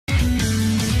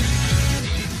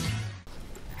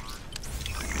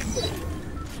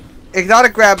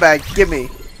Exotic grab bag, gimme.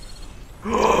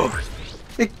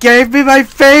 It gave me my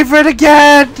favorite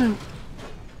again!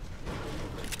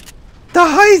 The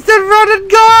heist and run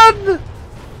and gun!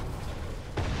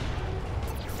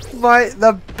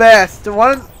 The best.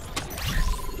 One.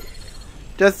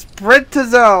 Just sprint to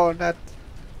zone. Well,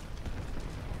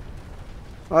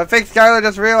 I think Skylar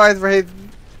just realized where he's.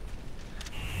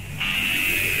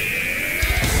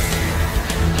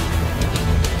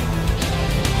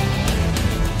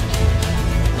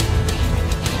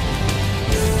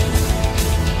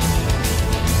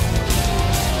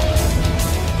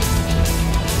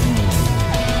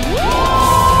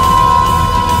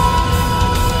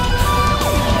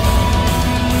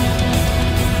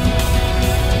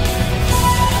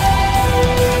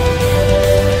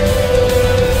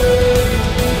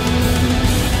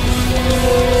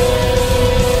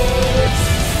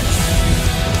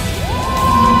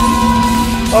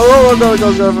 Hello,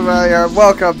 GoldenPrimvally.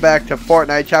 Welcome back to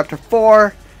Fortnite Chapter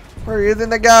 4. We're using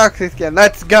the Galaxy skin.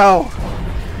 Let's go!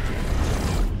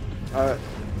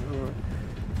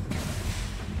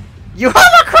 You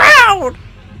have a crowd!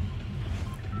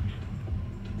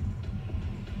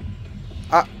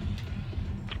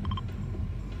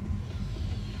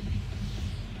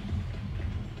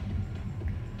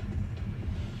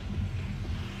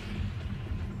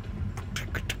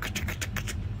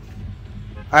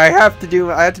 I have to do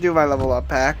my level up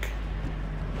pack.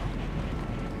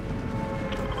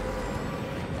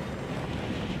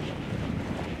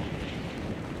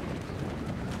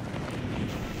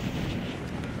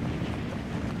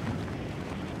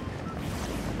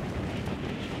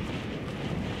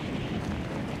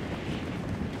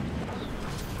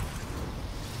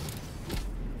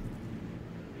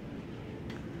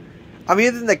 I'm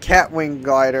using the Catwing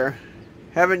glider.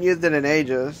 Haven't used it in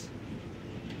ages.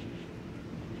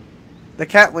 The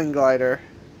Catwing glider.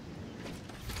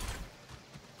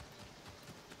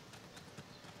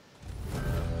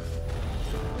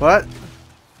 What?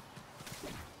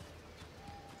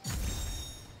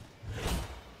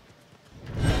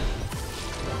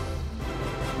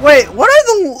 Wait, what are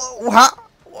the...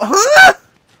 Huh?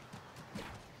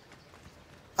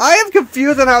 I am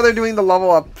confused on how they're doing the level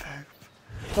up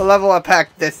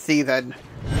pack this season.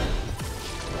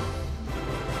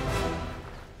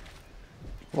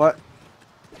 What?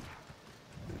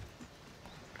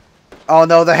 Oh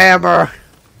no, the hammer!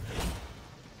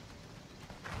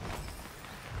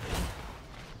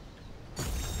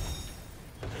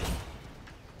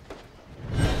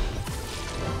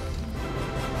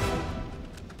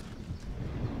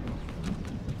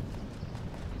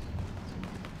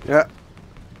 Yeah.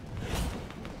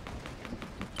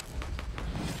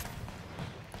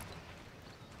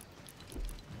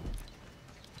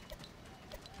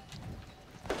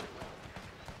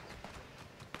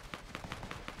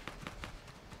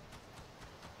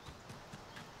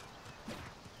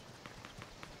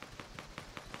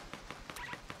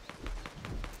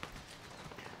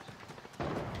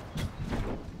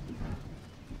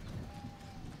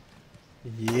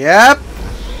 Yep.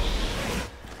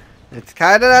 It's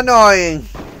kind of annoying.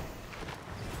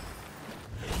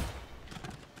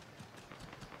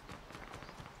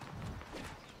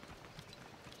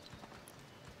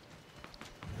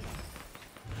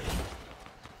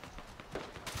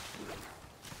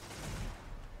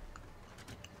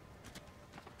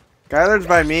 Skylar's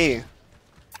by me.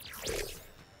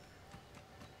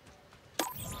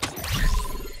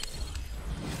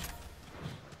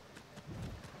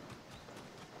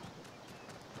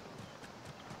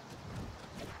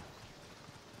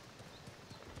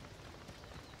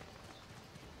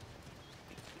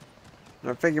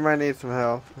 I think you might need some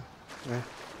help. Okay.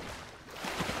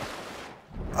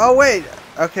 Oh wait,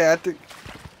 okay, I think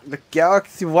the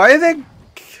Galaxy. Why are they?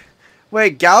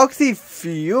 Wait, Galaxy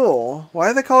Fuel. Why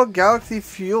are they called Galaxy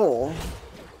Fuel?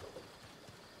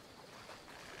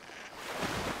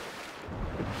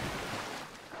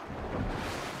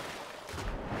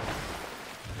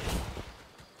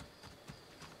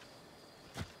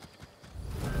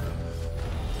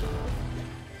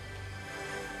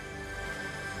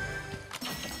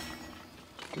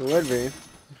 It would be.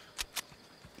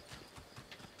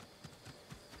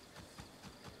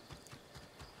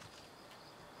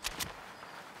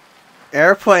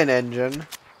 Airplane engine.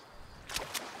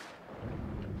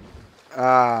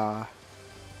 Ah.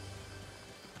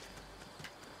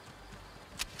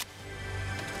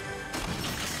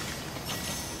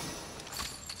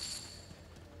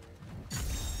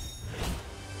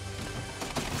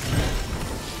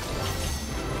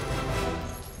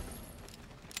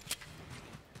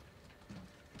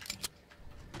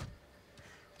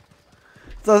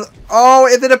 So, oh,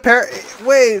 is it a pair?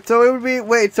 Wait, so it would be,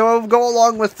 wait, so it would go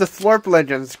along with the Slurp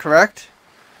Legends, correct?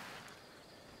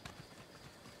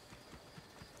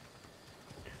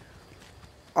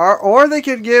 Or they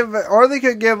could give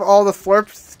all the Slurp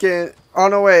skin. Oh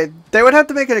no, wait, they would have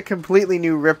to make it a completely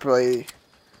new Ripley.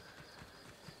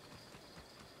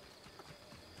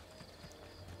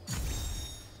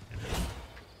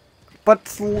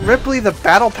 But Ripley the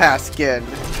Battle Pass skin.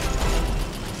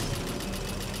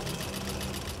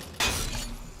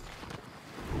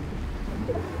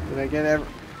 Did I get every...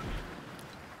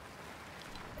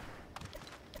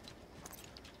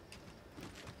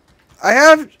 I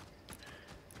have...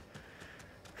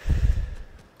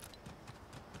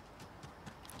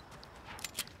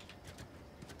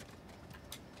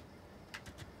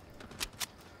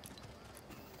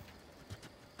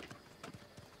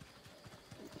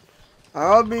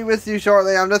 I'll be with you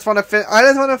shortly. I just want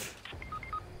to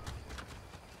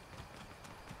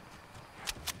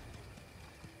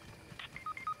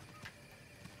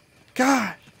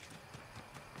God.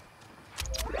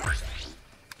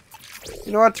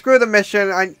 You know what? Screw the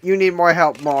mission. You need more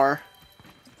help, more.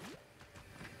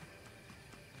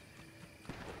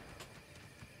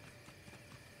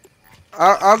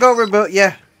 I'll go reboot.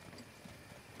 Yeah.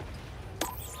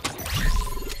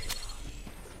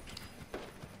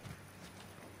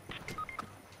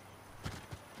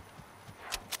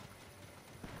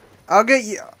 I'll get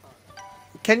you.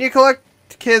 Can you collect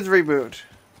kids reboot?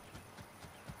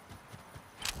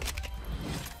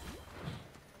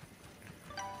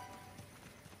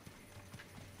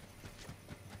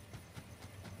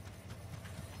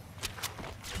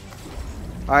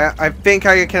 I think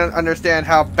I can understand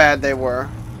how bad they were.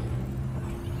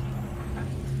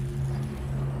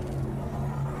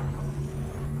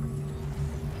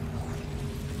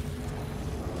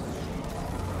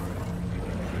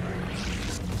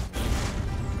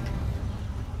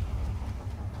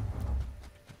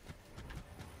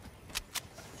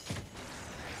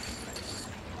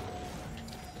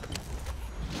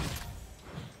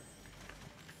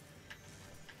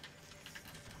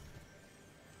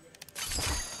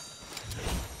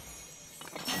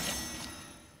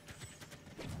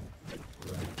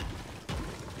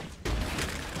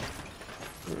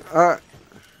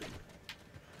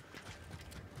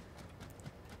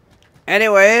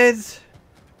 Anyways,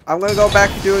 I'm gonna go back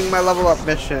to doing my level up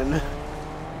mission.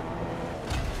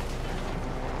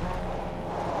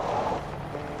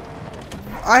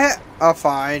 Oh,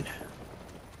 fine.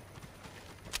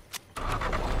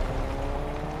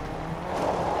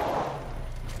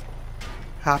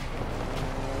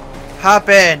 Hop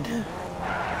in.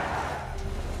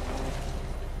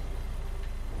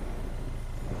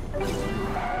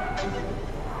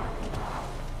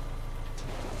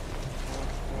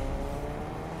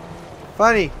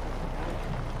 Funny.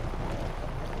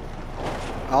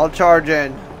 I'll charge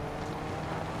in.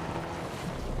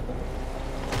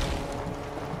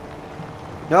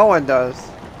 No one does.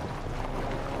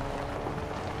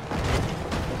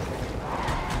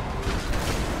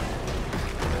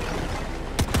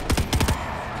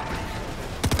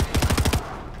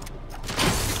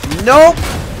 Nope.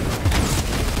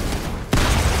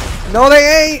 No,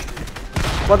 they ain't.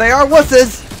 Well, they are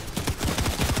wusses.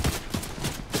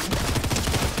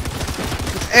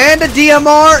 And a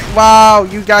DMR! Wow,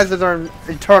 you guys are in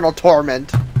eternal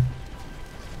torment.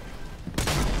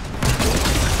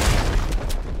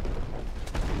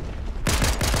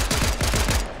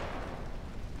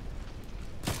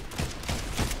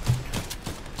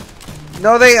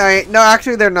 No, they ain't. No,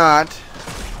 actually they're not.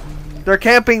 They're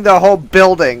camping the whole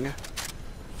building.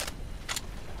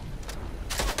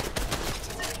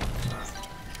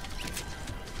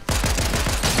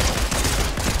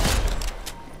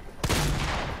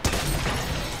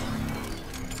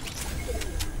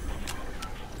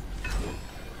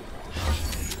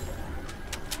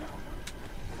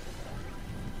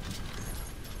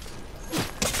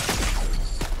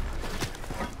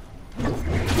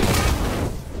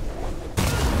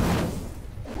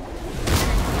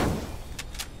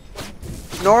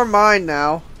 Nor mine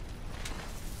now.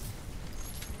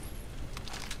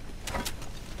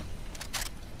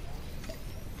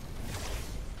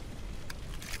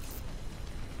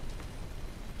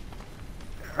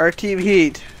 Our team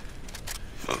heat.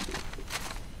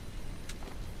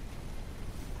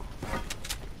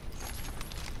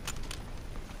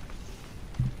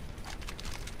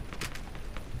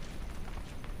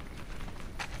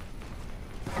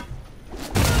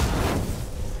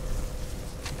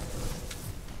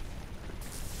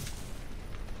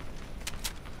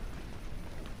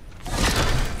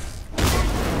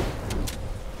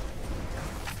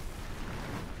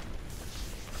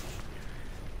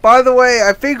 By the way,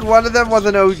 I think one of them was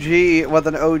an OG,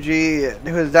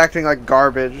 who was acting like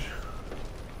garbage.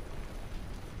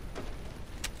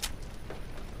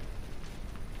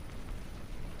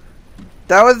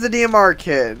 That was the DMR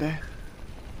kid.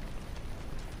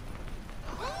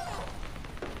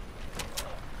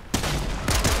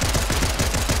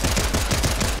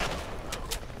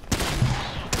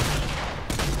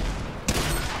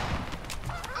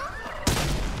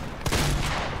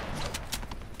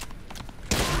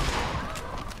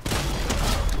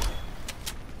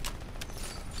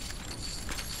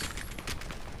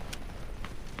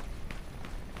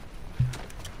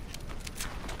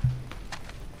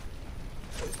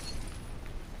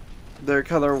 Their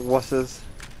color wusses.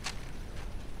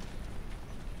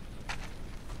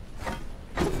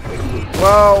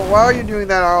 Well, while you're doing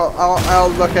that, I'll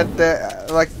look at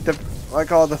the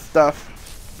all the stuff.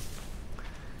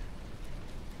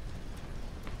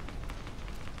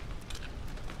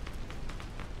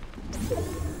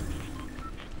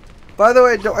 By the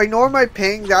way, ignore my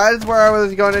ping. That is where I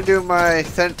was going to do my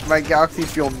Galaxy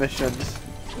Fuel missions.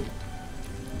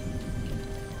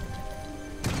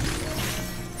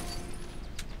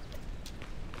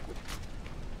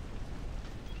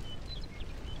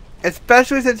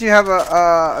 Especially since you have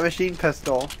a machine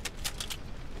pistol.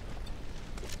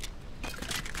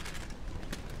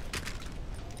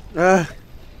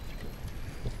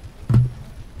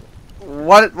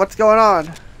 What's going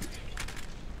on?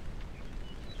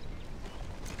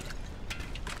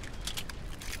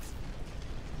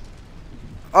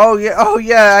 Oh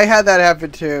yeah, I had that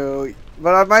happen too.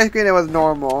 But on my screen it was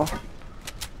normal.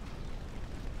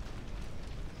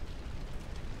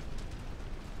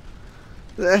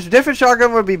 A different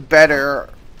shotgun would be better.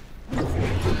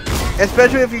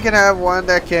 Especially if you can have one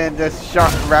that can just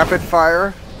rapid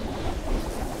fire.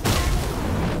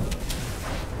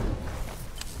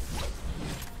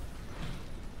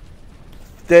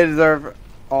 They deserve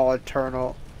all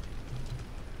eternal.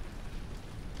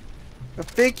 I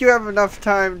think you have enough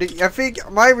time to... I think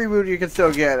my reboot you can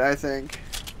still get, I think.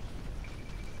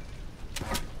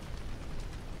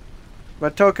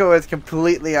 But Toko is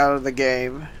completely out of the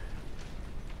game.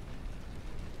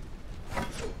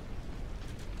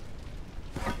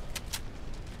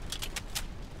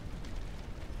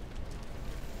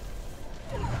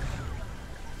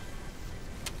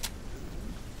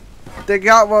 They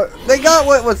got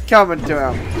what was coming to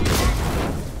them.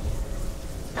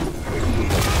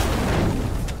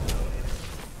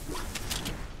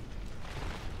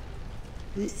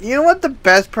 You know what the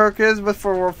best perk is with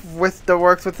the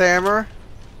works with hammer?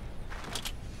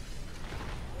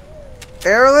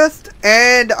 Airlift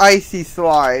and Icy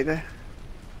Slide.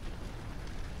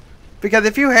 Because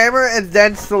if you hammer and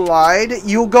then slide,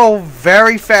 you'll go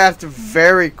very fast,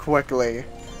 very quickly.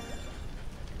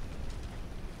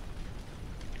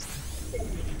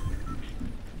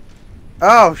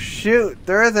 Oh shoot,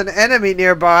 there is an enemy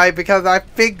nearby because I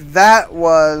think that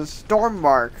was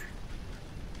Stormmark.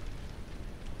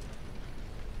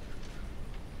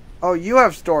 Oh, you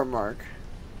have Stormmark.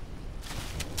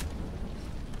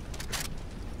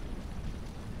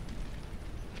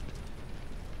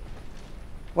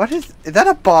 What is that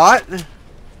a bot?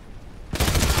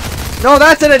 No,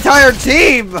 that's an entire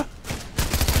team!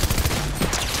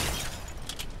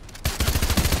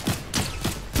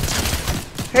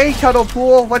 Hey,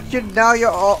 Cuddlepool, now you're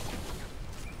all...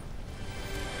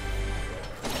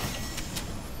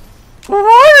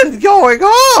 What is going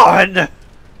on?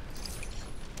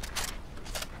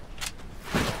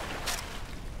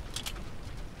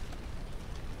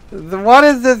 What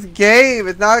is this game?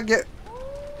 It's not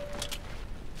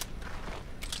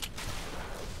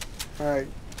Alright.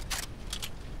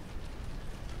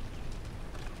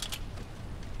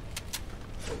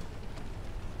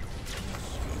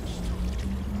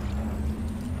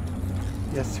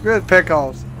 Yeah, screw the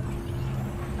pickles.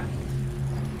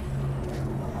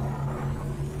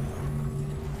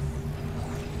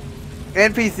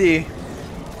 NPC.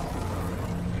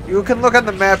 You can look on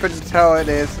the map and tell it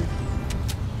is.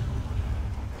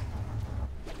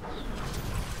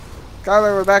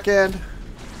 Skylar, we're back in.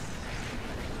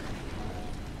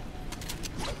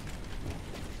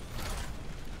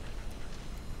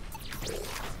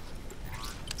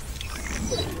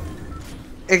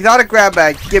 Exotic grab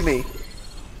bag, gimme.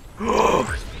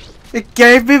 It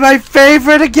gave me my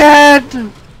favorite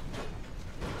again!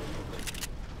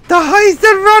 The heist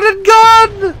and run and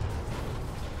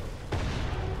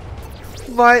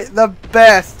gun! The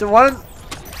best. One.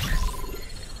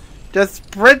 Just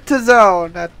sprint to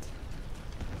zone. Well,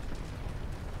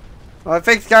 I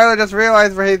think Skylar just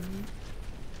realized where he's...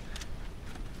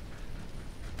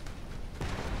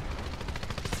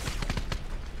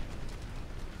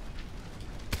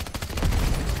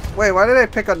 Wait, why did I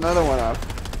pick another one up?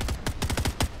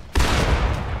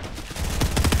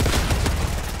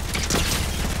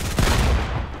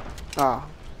 Oh.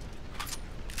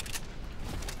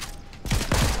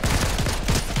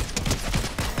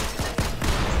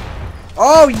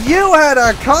 Oh, you had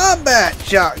a combat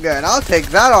shotgun. I'll take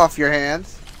that off your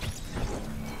hands.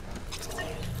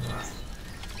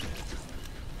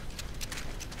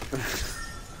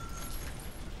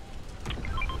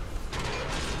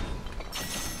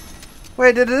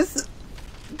 Wait, did they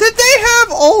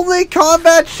have only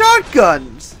combat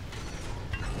shotguns?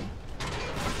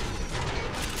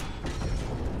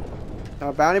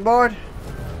 No bounty board?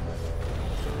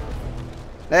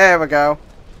 There we go.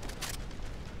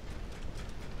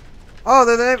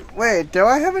 Oh, wait, do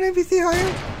I have an NPC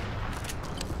higher?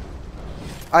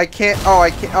 I can't, oh,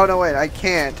 I can't, oh no, wait, I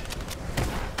can't.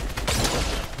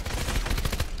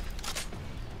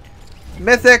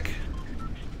 Mythic.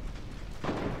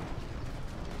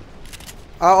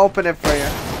 I'll open it for you.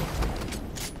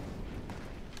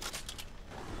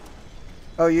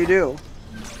 Oh, you do?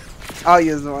 I'll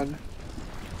use one.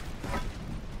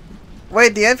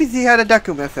 Wait, the NPC had a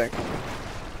Deku Mythic.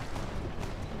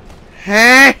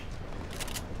 Huh?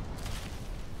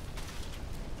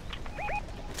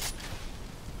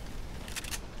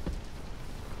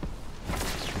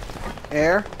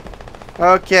 Air?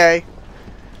 Okay.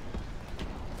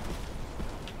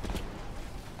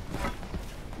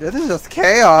 This is just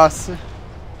chaos.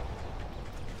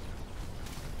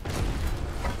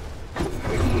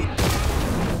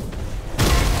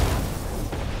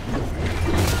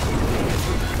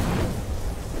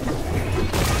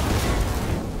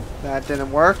 That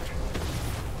didn't work.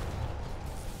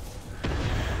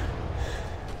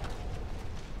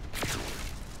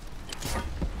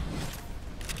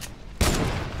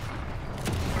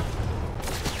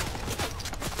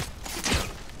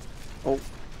 Oh.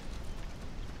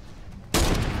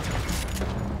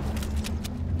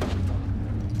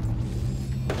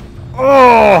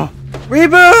 Oh!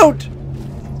 Reboot!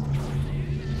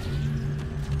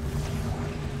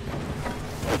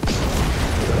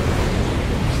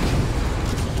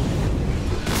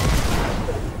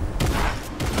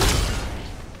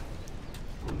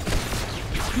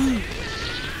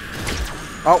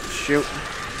 Oh, shoot.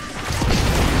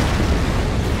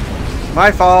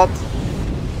 My fault.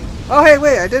 Oh, hey,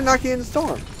 wait, I didn't knock you in the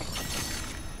storm.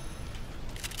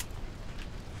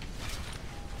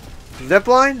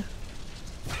 Zipline?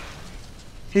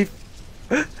 He... he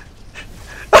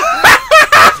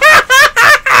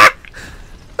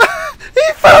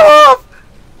fell off!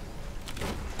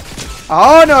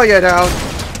 Oh, no, you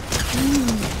don't.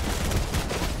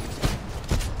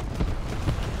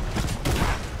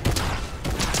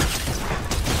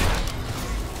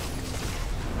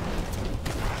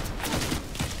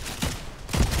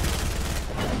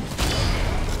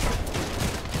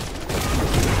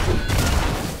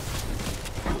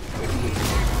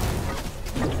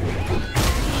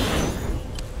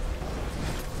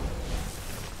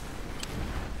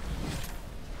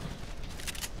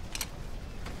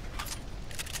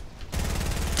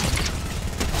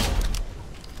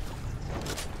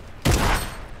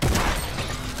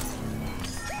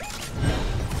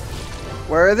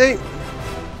 Where are they?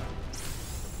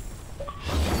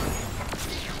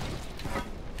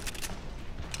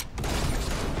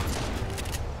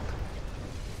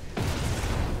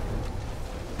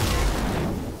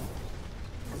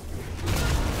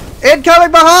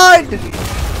 Incoming behind!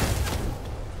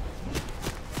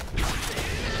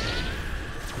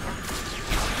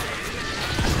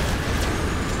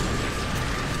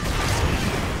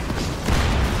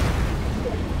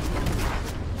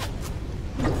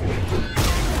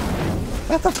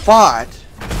 That's a bot.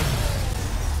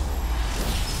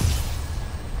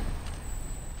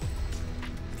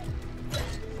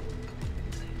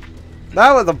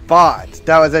 That was a bot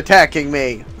that was attacking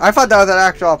me. I thought that was an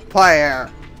actual player.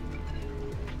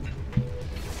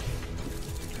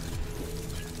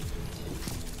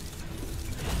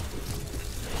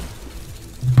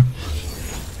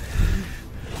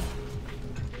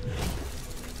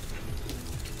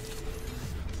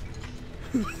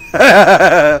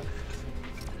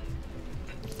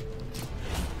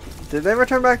 Did they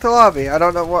return back to the lobby? I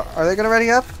don't know what. Are they gonna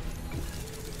ready up?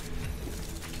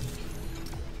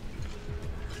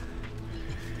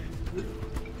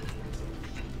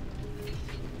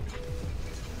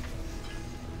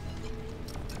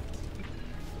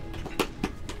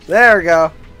 There we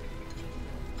go.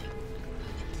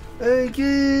 I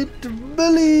can't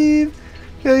believe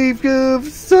I've come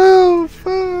so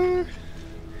far.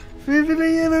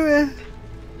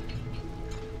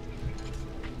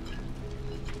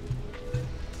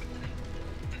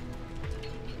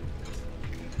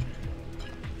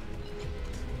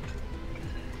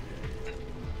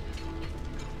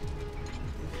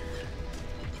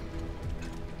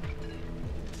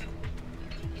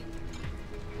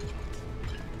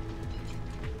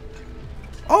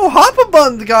 Papa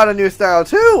Bun's got a new style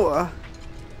too.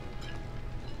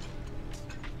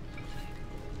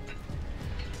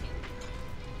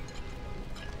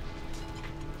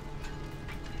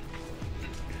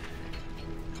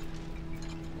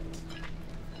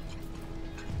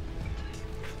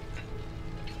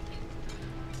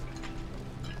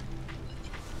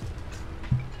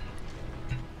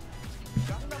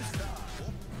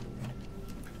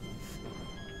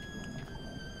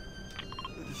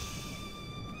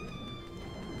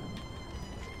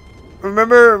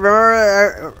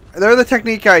 Remember, they're the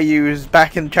technique I used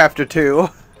back in chapter 2.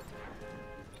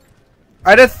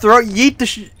 I just yeet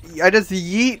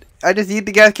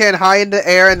the gas can high in the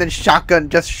air and then shotgun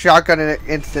it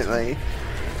instantly.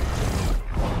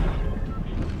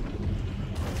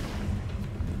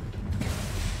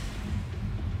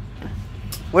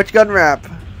 Which gun wrap?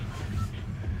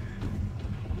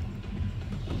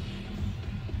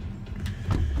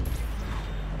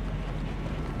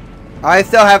 I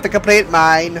still have to complete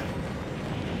mine.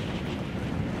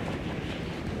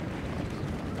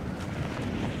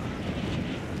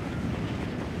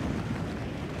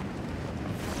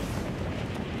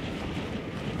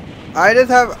 I just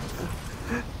have...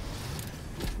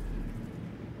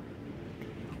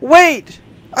 Wait!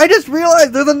 I just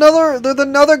realized there's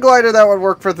another glider that would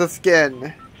work for the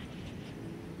skin.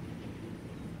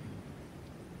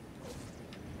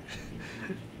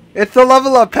 It's the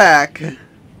level up pack.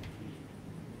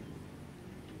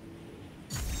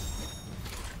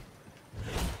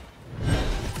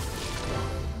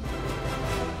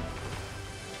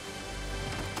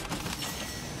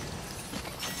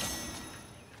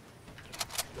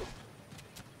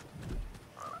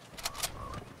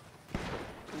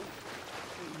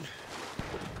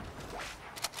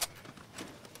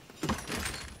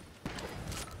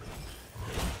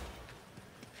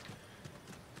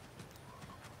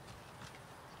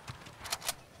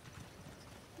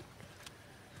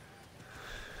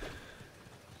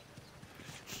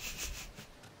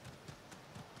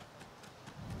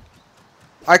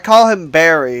 I call him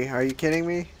Barry. Are you kidding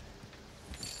me?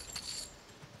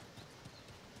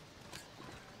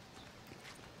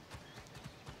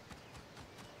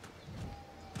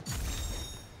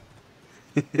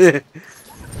 Which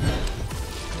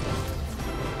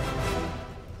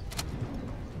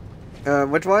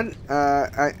one?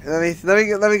 Let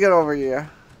me get over here.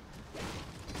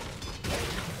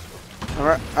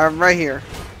 I'm right here.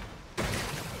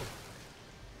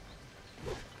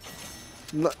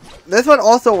 This one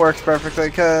also works perfectly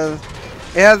because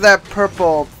it has that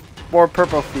more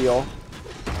purple feel.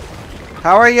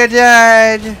 How are you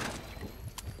doing?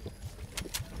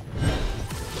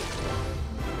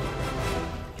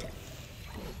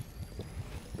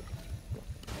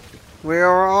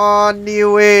 We're on the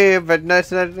way, but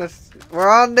we're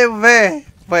on the way.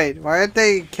 Wait, why aren't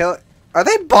they kill? Are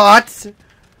they bots?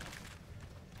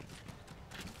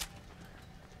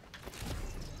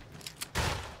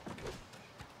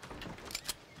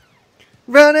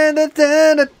 Running the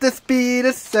town at the speed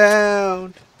of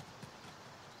sound.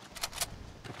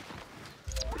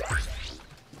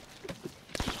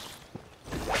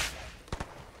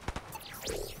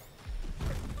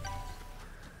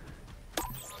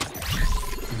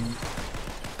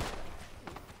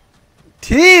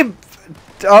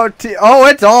 Oh,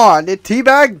 it's on.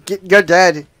 Teabag, you're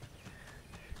dead.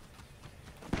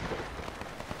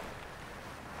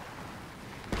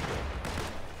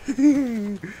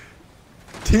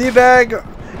 Teabag,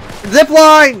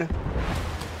 zipline.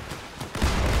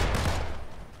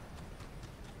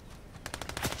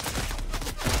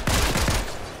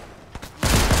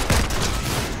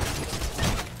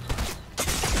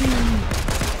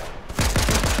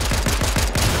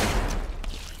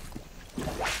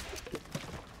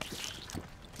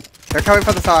 They're coming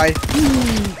from the side.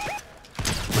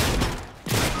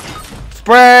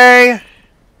 Spray!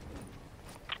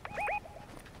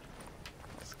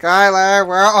 Skylar,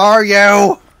 where are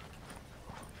you?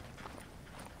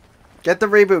 Get the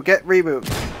reboot, get reboot.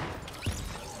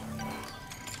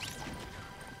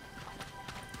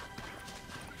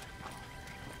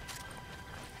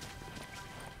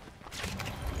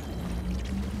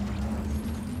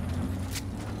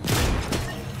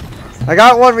 I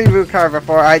got one reboot card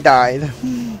before I died.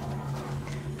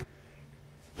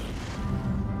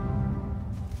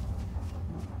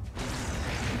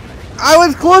 I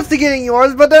was close to getting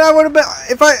yours, but then I would have been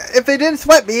if they didn't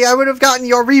sweat me, I would have gotten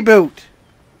your reboot.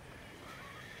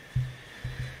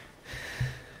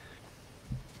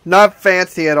 Not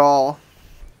fancy at all.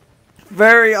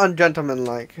 Very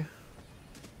ungentlemanlike.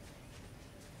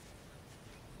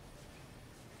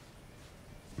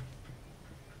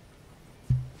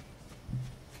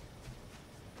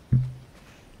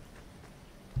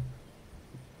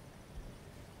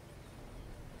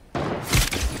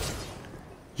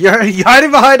 You're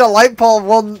hiding behind a light pole.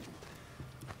 Well,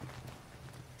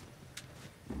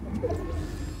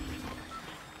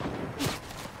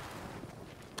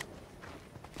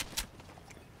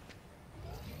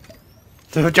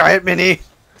 the giant mini.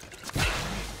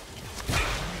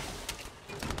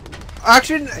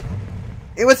 Actually,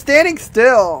 it was standing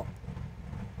still.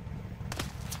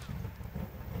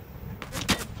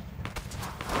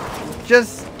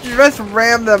 Just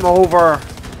ram them over.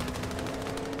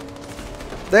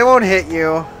 They won't hit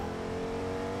you.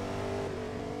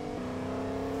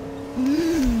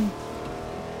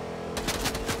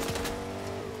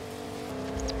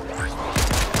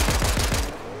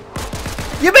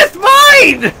 You missed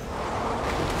mine!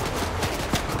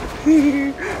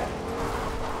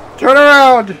 Turn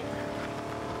around!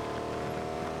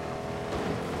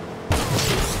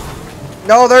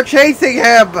 No, they're chasing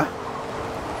him!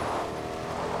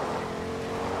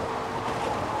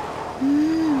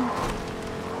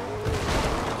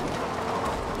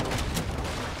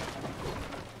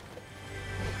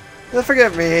 Don't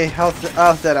forget me.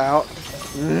 I'll sit out.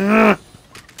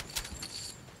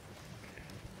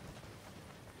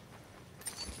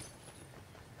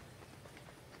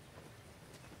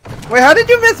 Wait, how did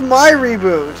you miss my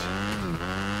reboot?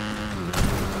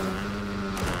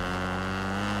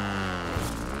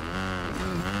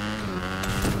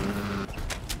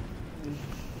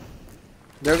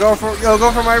 You'll go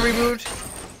for my reboot?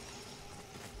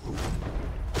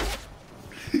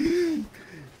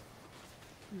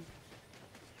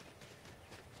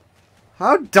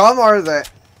 How dumb are they?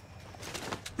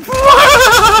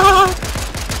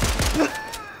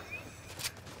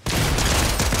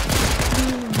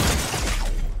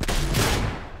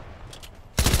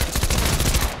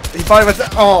 He probably was.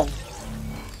 Oh.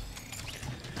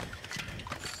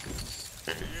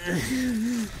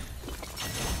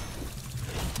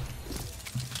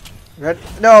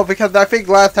 No, because I think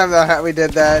last time that we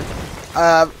did that,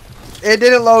 it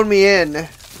didn't load me in.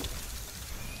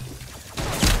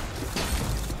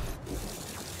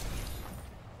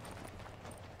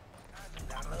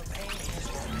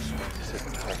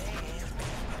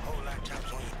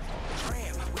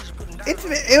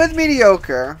 It was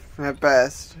mediocre at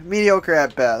best. Mediocre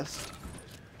at best.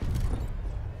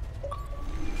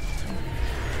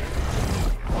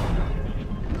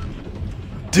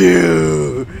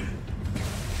 Dude.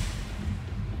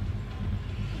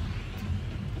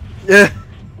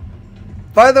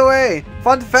 By the way,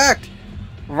 fun fact.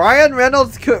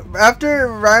 After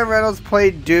Ryan Reynolds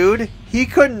played Dude, he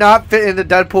could not fit in the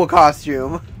Deadpool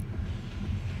costume.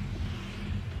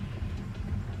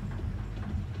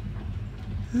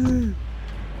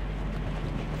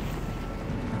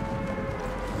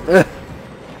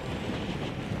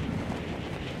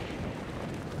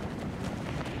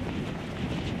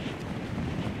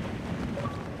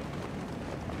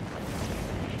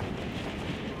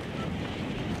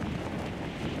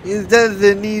 He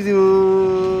doesn't need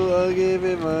to. I'll give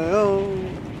it my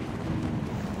own.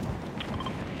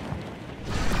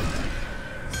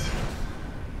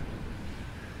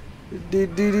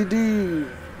 Do.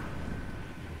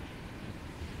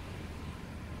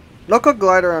 Look what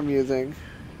glider I'm using.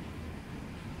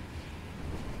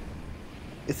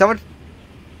 Is someone...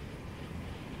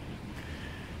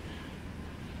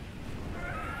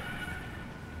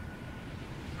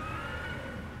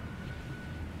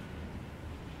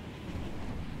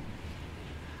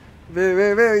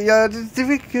 Very just if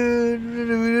we could,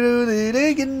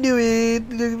 they can do it.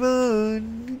 Come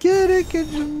on, get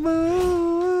some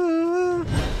more.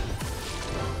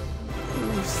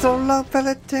 So long for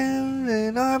the town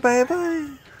and our bye bye.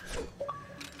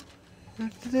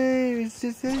 Today is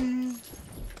the same.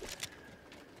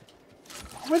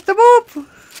 What's the boop?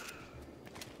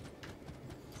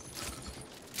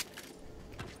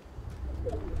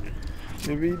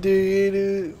 Every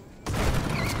day.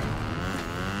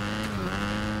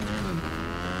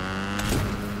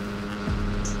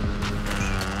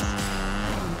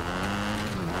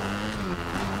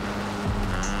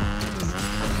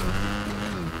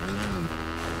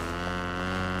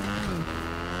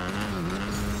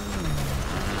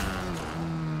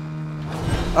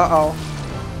 Uh-oh.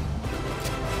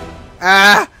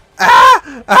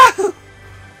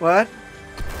 What?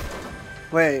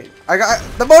 Wait.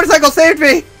 The motorcycle saved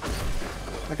me!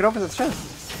 I can open this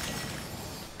chest.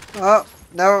 Oh,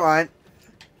 never mind.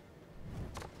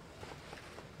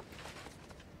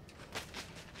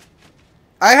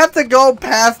 I have to go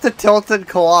past the tilted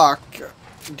clock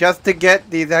just to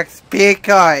get these XP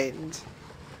coins.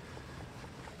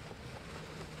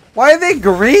 Why are they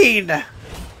green?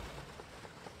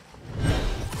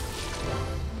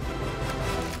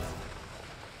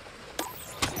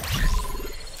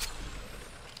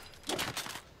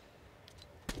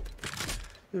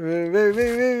 Behind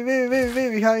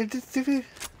this.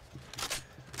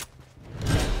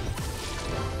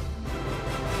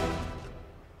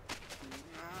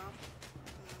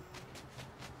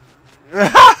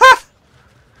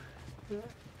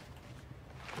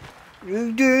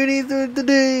 Journey through the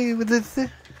day with this.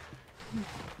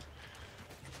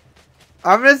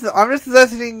 I'm just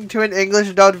listening to an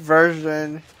English dubbed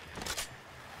version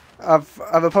of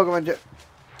a Pokemon.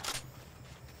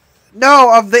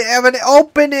 No, of an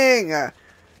opening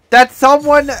that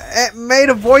someone made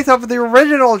a voice of the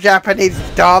original Japanese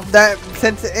dub. That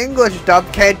since the English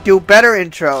dub can't do better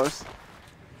intros.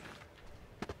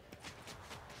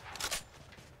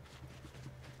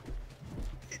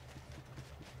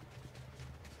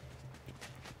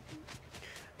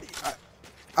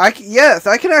 Yes,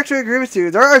 I can actually agree with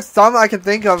you. There are some I can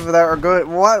think of that are good.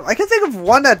 I can think of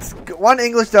one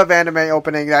English dub anime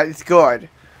opening that is good.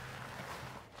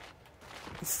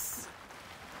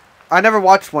 I never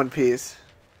watched One Piece.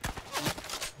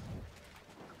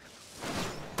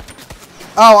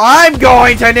 Oh, I'm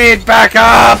going to need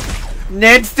backup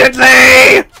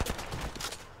instantly.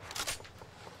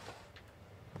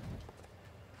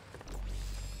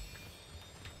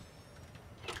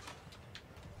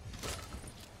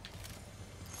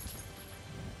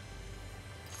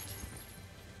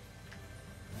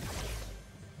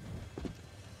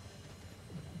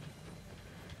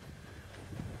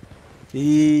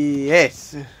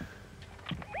 Yes.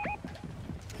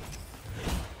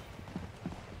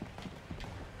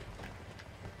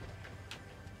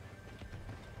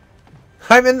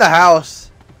 I'm in the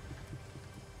house.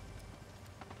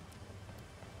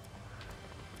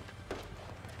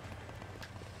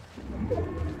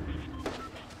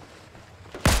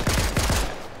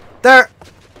 There.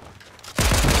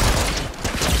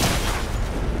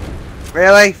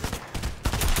 Really?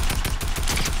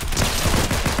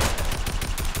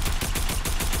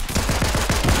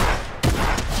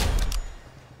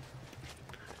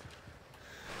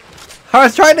 I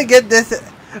was trying to get the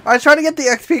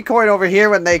XP coin over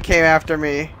here when they came after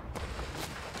me.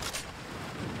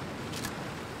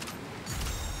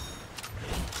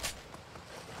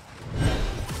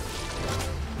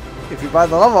 If you buy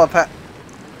the level up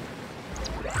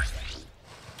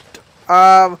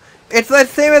it's the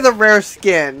same as a rare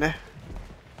skin.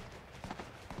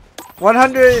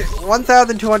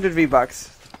 1,200 V-Bucks.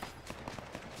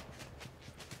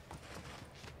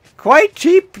 Quite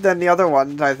cheap than the other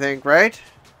ones, I think, right?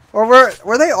 Or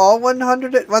were they all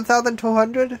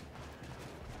 1,200?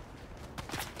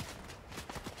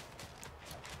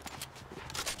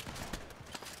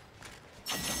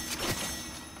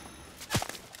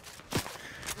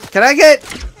 Can I get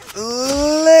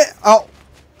oh.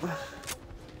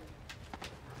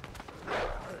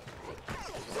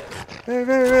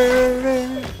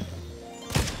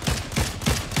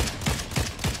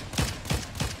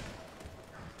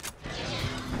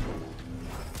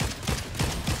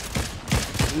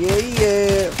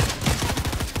 Yeah.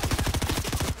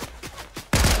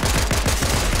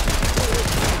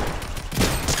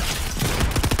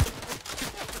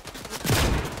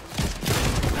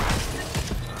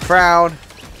 Frown.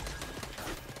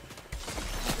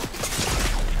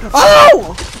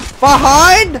 Oh!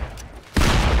 Behind?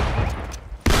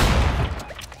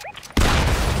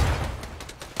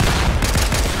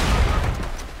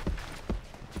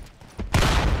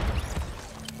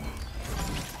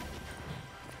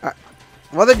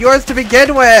 Wasn't yours to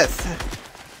begin with.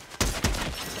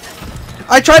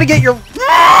 I tried to get your.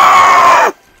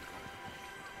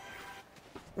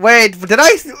 Wait, did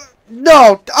I?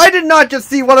 No, I did not just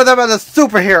see one of them as a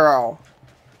superhero.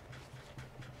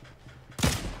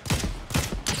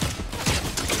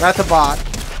 That's a bot.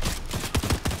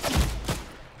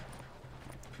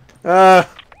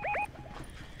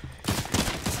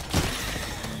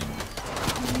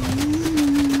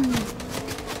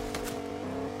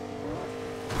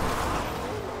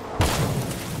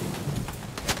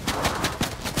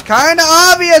 Kinda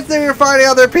obvious that you're fighting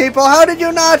other people. How did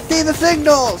you not see the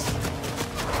signals?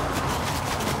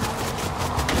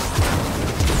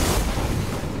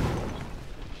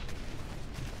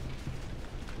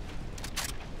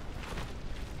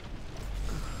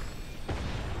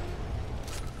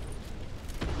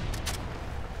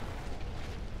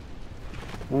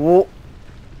 Whoa.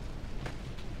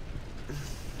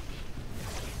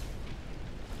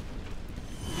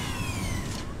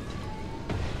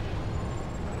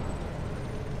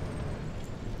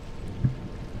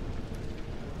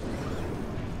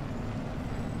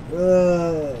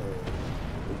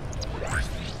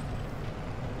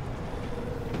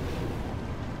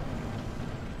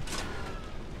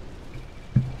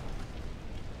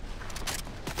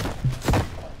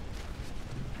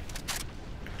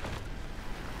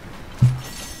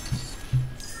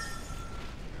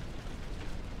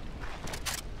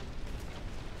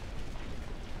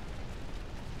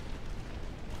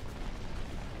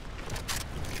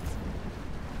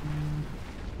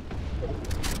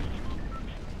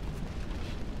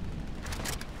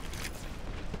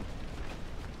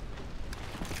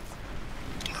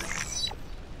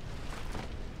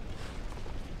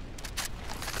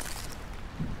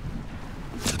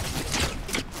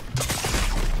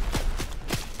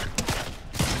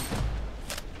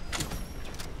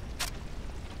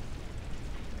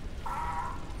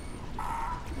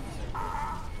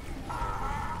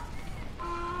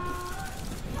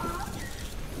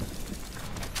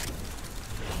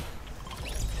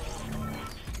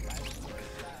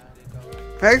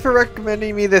 Thanks for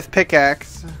recommending me this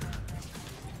pickaxe.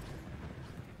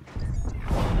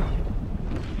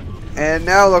 And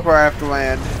now look where I have to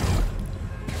land.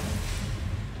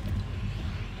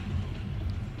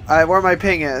 Where my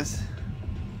ping is.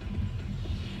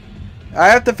 I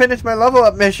have to finish my level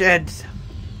up missions.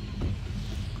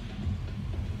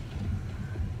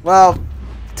 Well,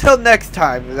 till next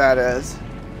time, that is.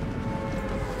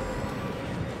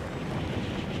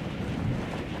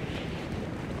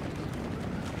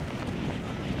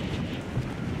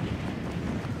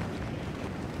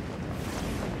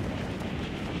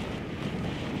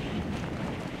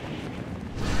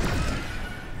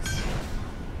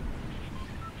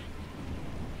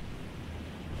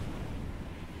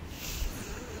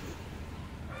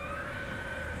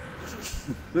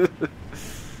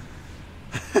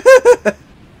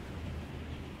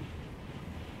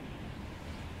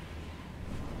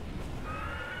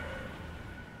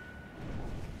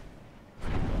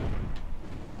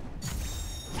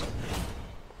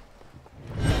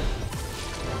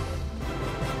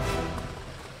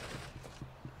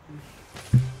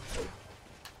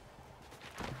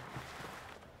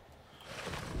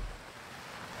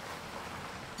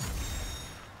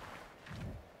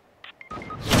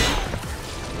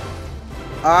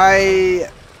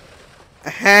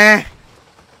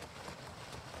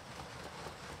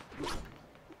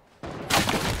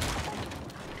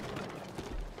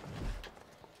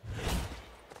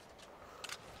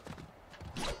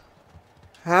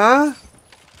 Huh?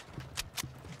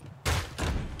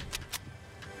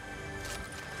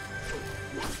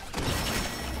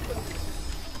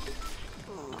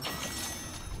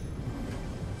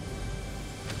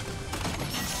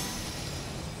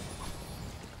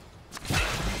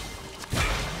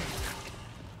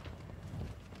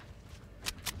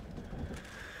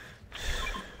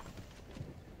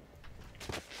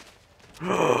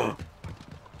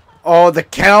 Oh, the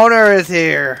counter is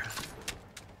here.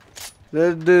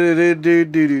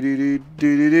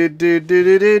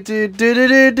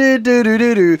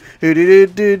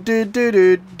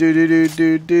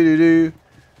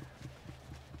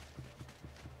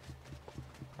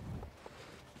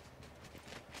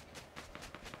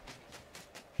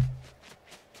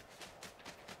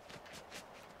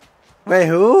 Wait,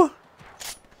 who?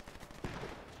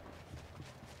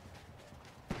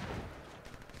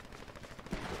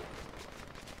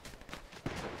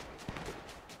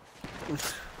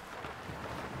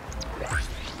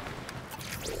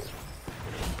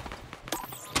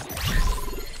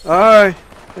 Alright.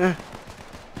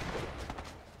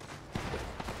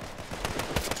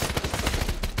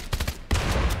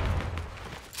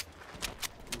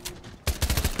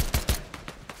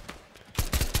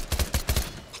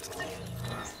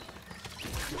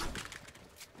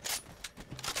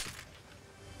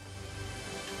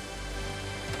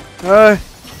 Alright.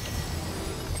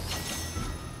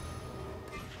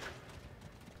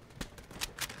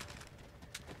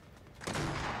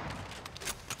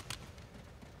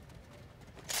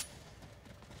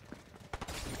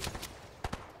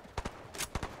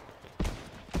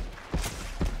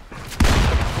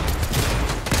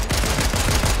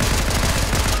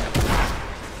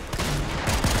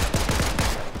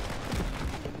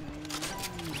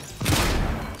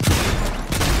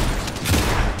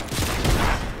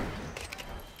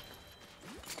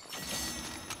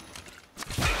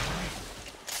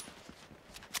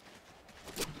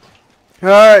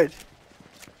 Alright.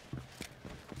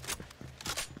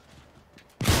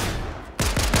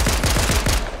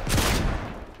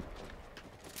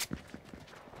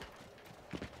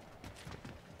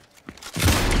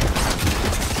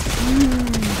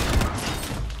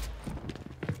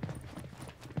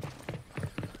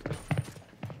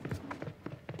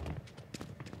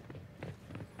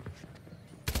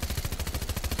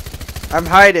 I'm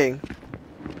hiding.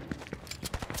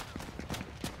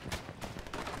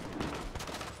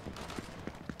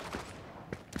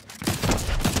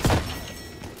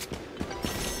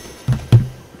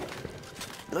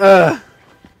 Ugh.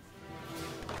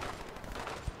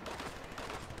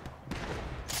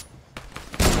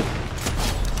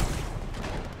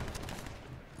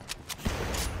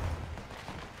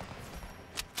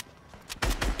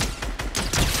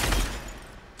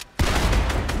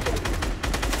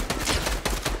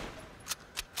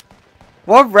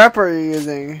 What rep are you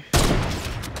using?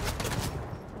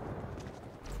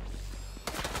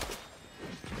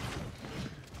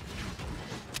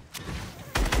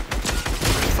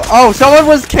 Oh, someone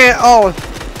was oh.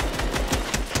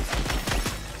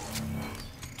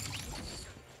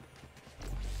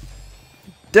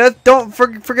 Don't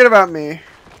forget about me.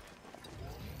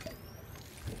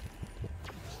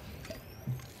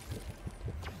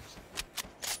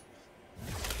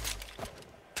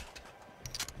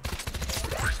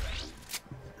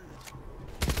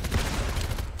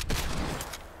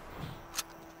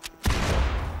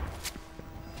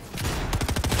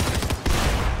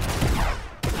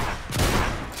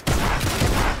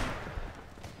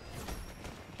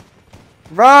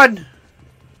 Run!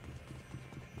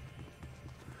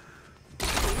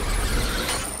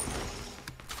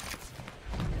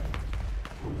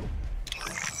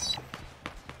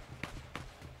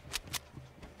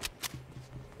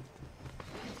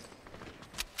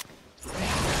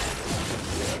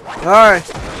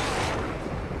 Alright.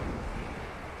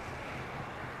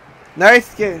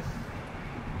 Nice game.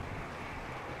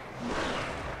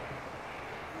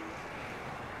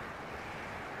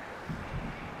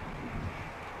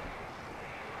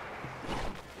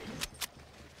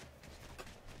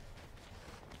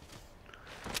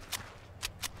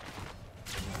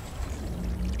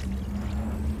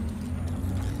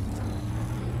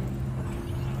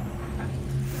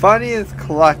 Funny is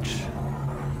clutch.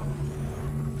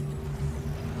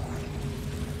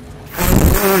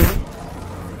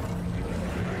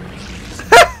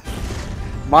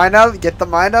 Mine out, get the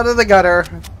mine out of the gutter.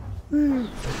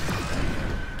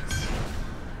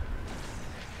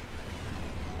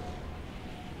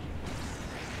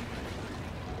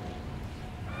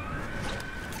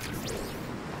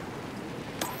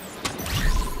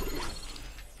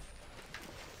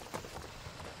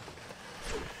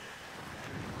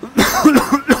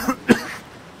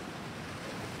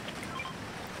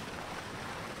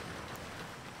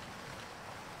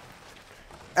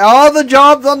 All the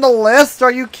jobs on the list?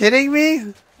 Are you kidding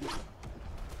me?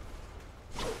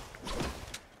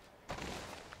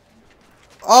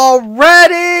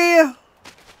 Already?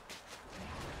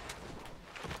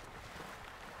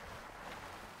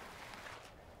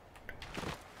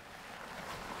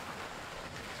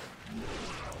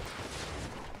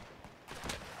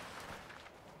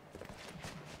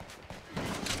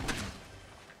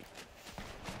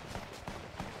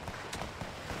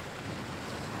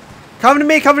 Come to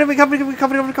me, come to me, come to me,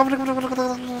 come to me, come to me, come to me, come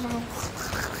to me.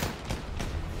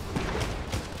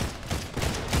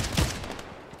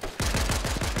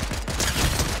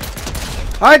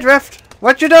 Hi, Drift.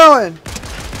 What you doing?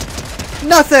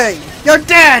 Nothing. You're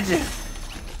dead.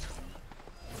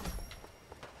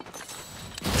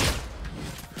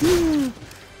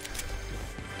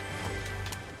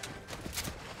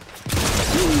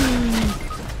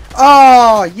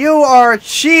 Oh, you are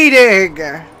cheating.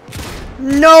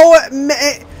 No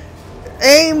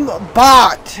aim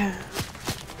bot.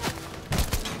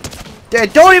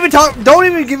 Don't even talk. Don't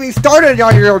even get me started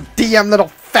on your DM little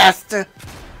fest.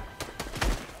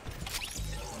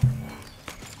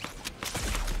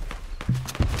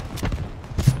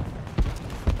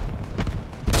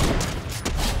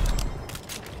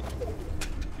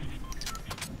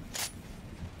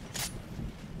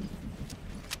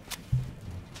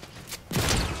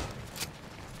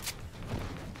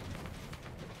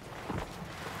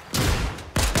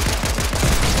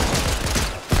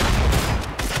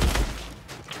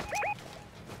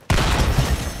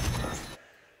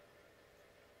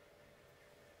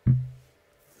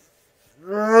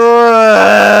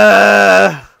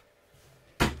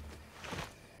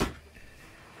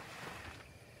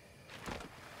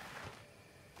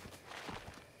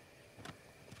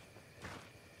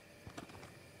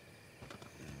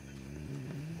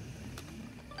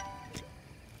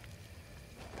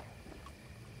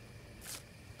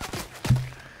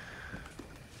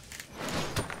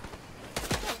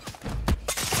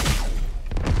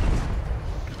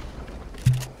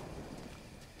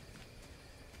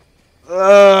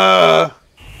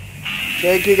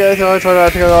 Thank you guys so much for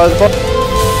watching.